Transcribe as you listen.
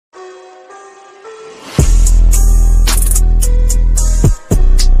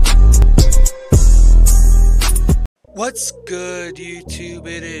What's good, YouTube?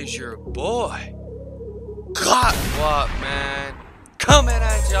 It is your boy, Glockwap, man. Coming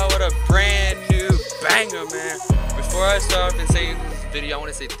at y'all with a brand new banger, man. Before I start off and say this video, I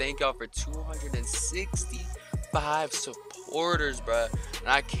want to say thank y'all for 265 supporters, bruh. And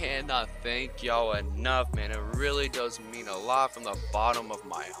I cannot thank y'all enough, man. It really does mean a lot from the bottom of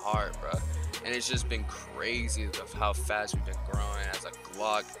my heart, bruh. And it's just been crazy of how fast we've been growing as a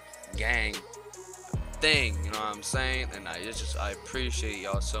Glock gang thing, you know what I'm saying? And I appreciate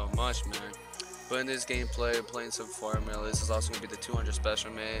y'all so much, man. But in this gameplay, playing some formula, this is also gonna be the 200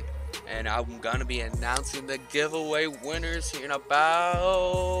 special, man. And I'm gonna be announcing the giveaway winners here in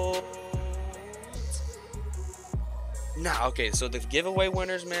about okay, so the giveaway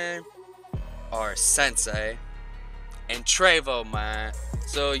winners, man, are Sensei and Trevo, man.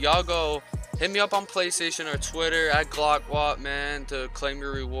 So y'all go hit me up on PlayStation or Twitter at Glockwap, man, to claim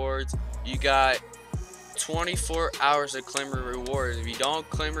your rewards. You got 24 hours to claim your rewards. If you don't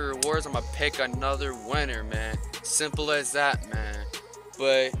claim your rewards, I'm gonna pick another winner, man. Simple as that, man.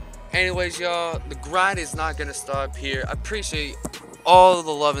 But anyways, y'all, the grind is not gonna stop here. I appreciate all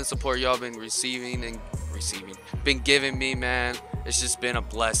the love and support y'all been been giving me, man. It's just been a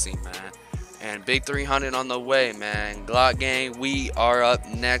blessing, man. And big 300 on the way, man. Glock gang, we are up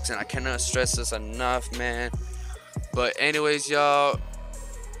next, and I cannot stress this enough, man. But anyways, y'all,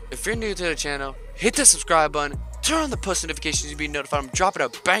 if you're new to the channel, hit the subscribe button, turn on the post notifications to be notified. I'm dropping a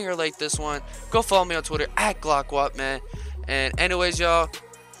banger like this one. Go follow me on Twitter at Glockwap, man. And anyways, y'all,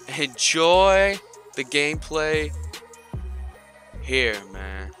 enjoy the gameplay here,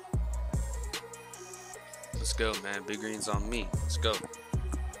 man. Let's go, man. Big green's on me. Let's go.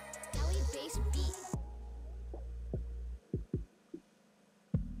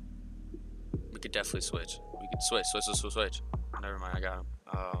 We could definitely switch. We could switch. Never mind, I got him.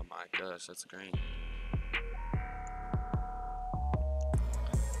 Oh my gosh, that's green.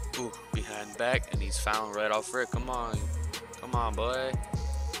 Ooh, behind back, and he's found right off rip. Come on, boy.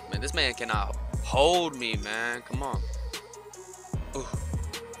 Man, this man cannot hold me, man. Come on. Ooh,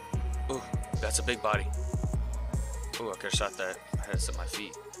 that's a big body. Ooh, I could have shot that. I had to set my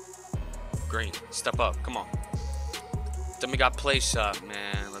feet. Green, step up. Come on. Demigod play shot,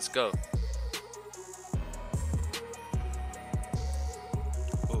 man. Let's go.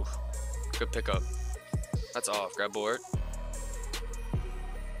 Good pickup. That's off. Grab board.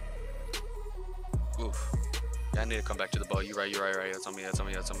 Oof. Yeah, I need to come back to the ball. You right. That's on me. That's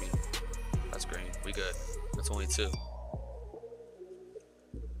green. We good. That's only two.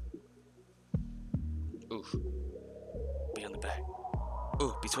 Oof. Be on the back.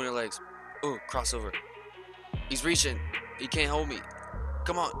 Ooh, between your legs. Ooh, crossover. He's reaching. He can't hold me.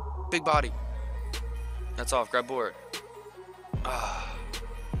 Come on. Big body. That's off. Grab board. Ah.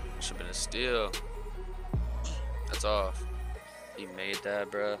 Should have been a steal. That's off. He made that,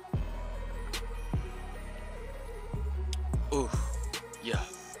 bruh. Ooh. Yeah.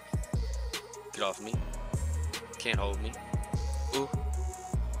 Get off me. Can't hold me. Ooh.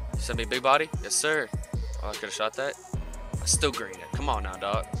 Send me a big body? Yes, sir. Oh, I could have shot that. I still green it. Come on now,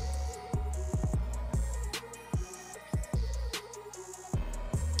 dog.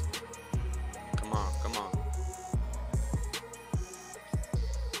 Come on.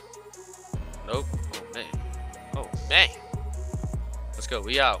 Nope. Oh man. Let's go.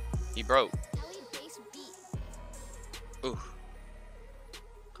 We out. He broke. Ooh.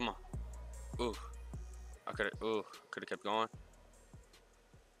 Come on. Ooh. I could have kept going.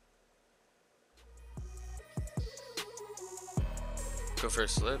 Go for a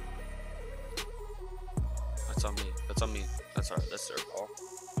slip. That's on me. That's their ball.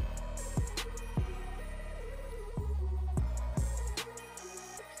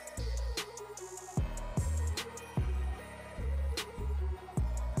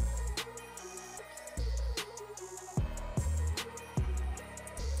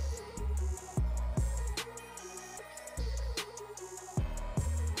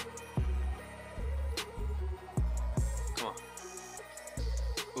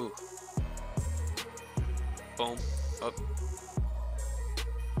 Ooh. Boom. Up.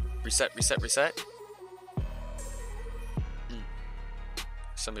 Reset.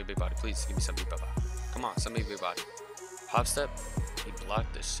 Send me a big body, please. Give me some big body. Come on, send me a big body. Hop step. He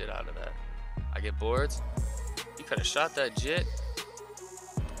blocked the shit out of that. I get boards. You could have shot that jit.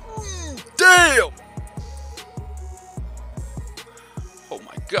 Damn! Oh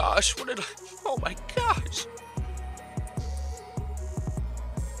my gosh. Oh my gosh.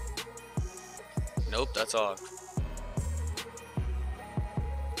 Nope, that's off.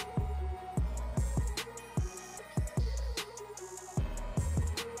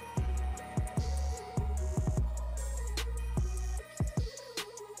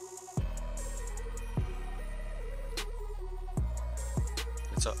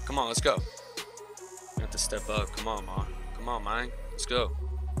 What's up? Come on, let's go. We have to step up. Come on, man. Come on, man. Let's go.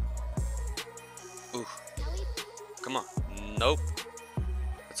 Ooh. Come on. Nope.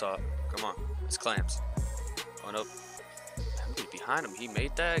 What's up? Come on. It's clamps. Oh, nope. I'm behind him. He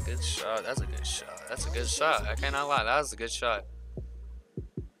made that. Good shot. That's a good shot. That's a good shot. I cannot lie. That was a good shot.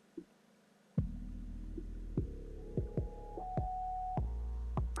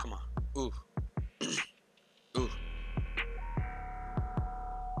 Come on. Ooh. Ooh.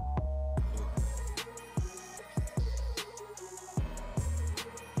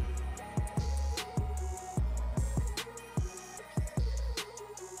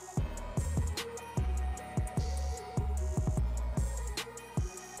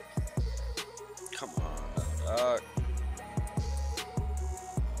 Come on, dog.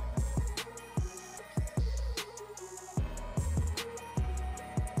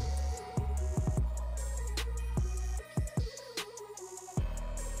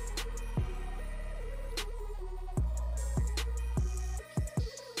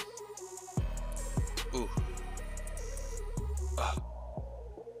 Ooh. Oh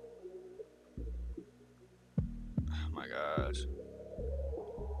my gosh.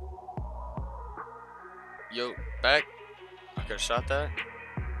 Yo, back. I could have shot that.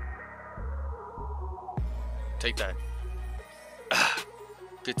 Take that.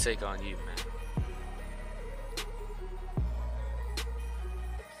 Good take on you, man.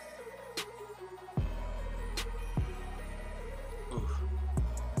 Ooh.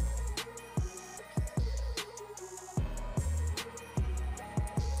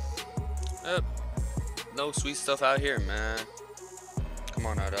 No sweet stuff out here, man. Come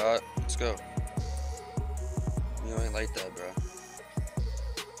on now, dog. Let's go. You ain't like that, bro.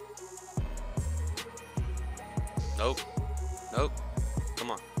 Nope. Nope.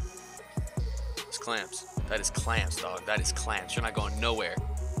 Come on. It's clamps. That is clamps, dog. That is clamps. You're not going nowhere.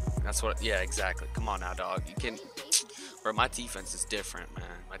 That's what. Yeah, exactly. Come on now, dog. You can. Bro, my defense is different,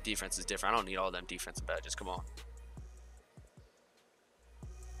 man. My defense is different. I don't need all them defensive badges. Come on.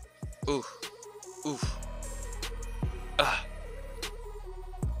 Ooh. Oof. Ah.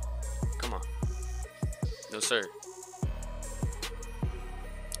 Come on. No, sir.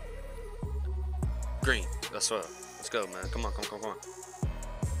 Green. That's what. Let's go, man. Come on, come on.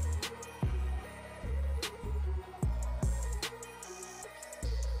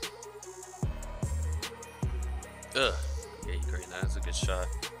 Ugh. Yeah, you green. That's a good shot.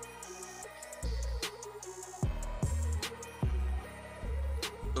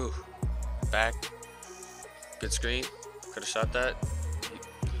 Ooh. Back. Good screen. Could have shot that.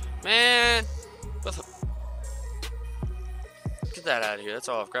 Man. Get that out of here. That's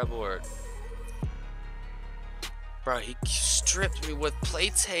off. Grab board. Bro, he stripped me with play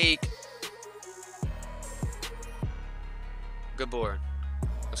take. Good board.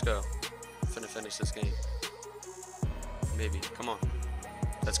 Let's go. Finna finish this game. Maybe. Come on.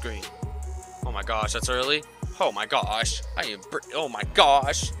 That's green. Oh my gosh, that's early. Oh my gosh. Oh my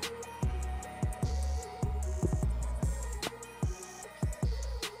gosh.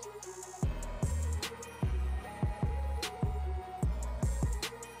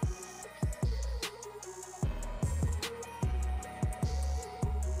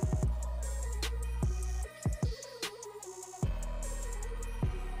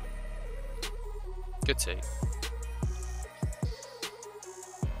 Good take.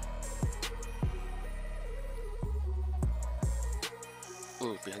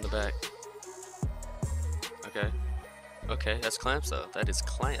 Ooh, behind the back. Okay. Okay, that's clamps though. That is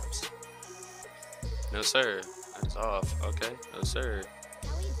clamps. No sir. That is off. Okay. No sir.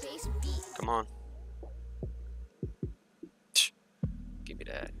 Come on. Give me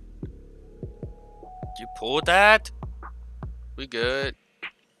that. You pulled that? We good.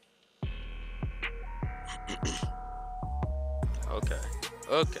 Okay.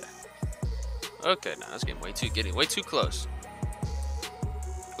 Okay. Okay, now it's getting way too close.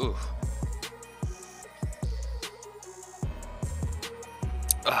 Ooh.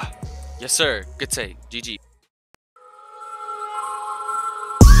 Ah. Yes, sir. Good take. GG.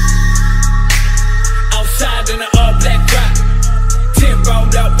 Outside in the all black drop. 10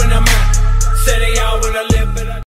 rolled up when I'm out. Say they all wanna live.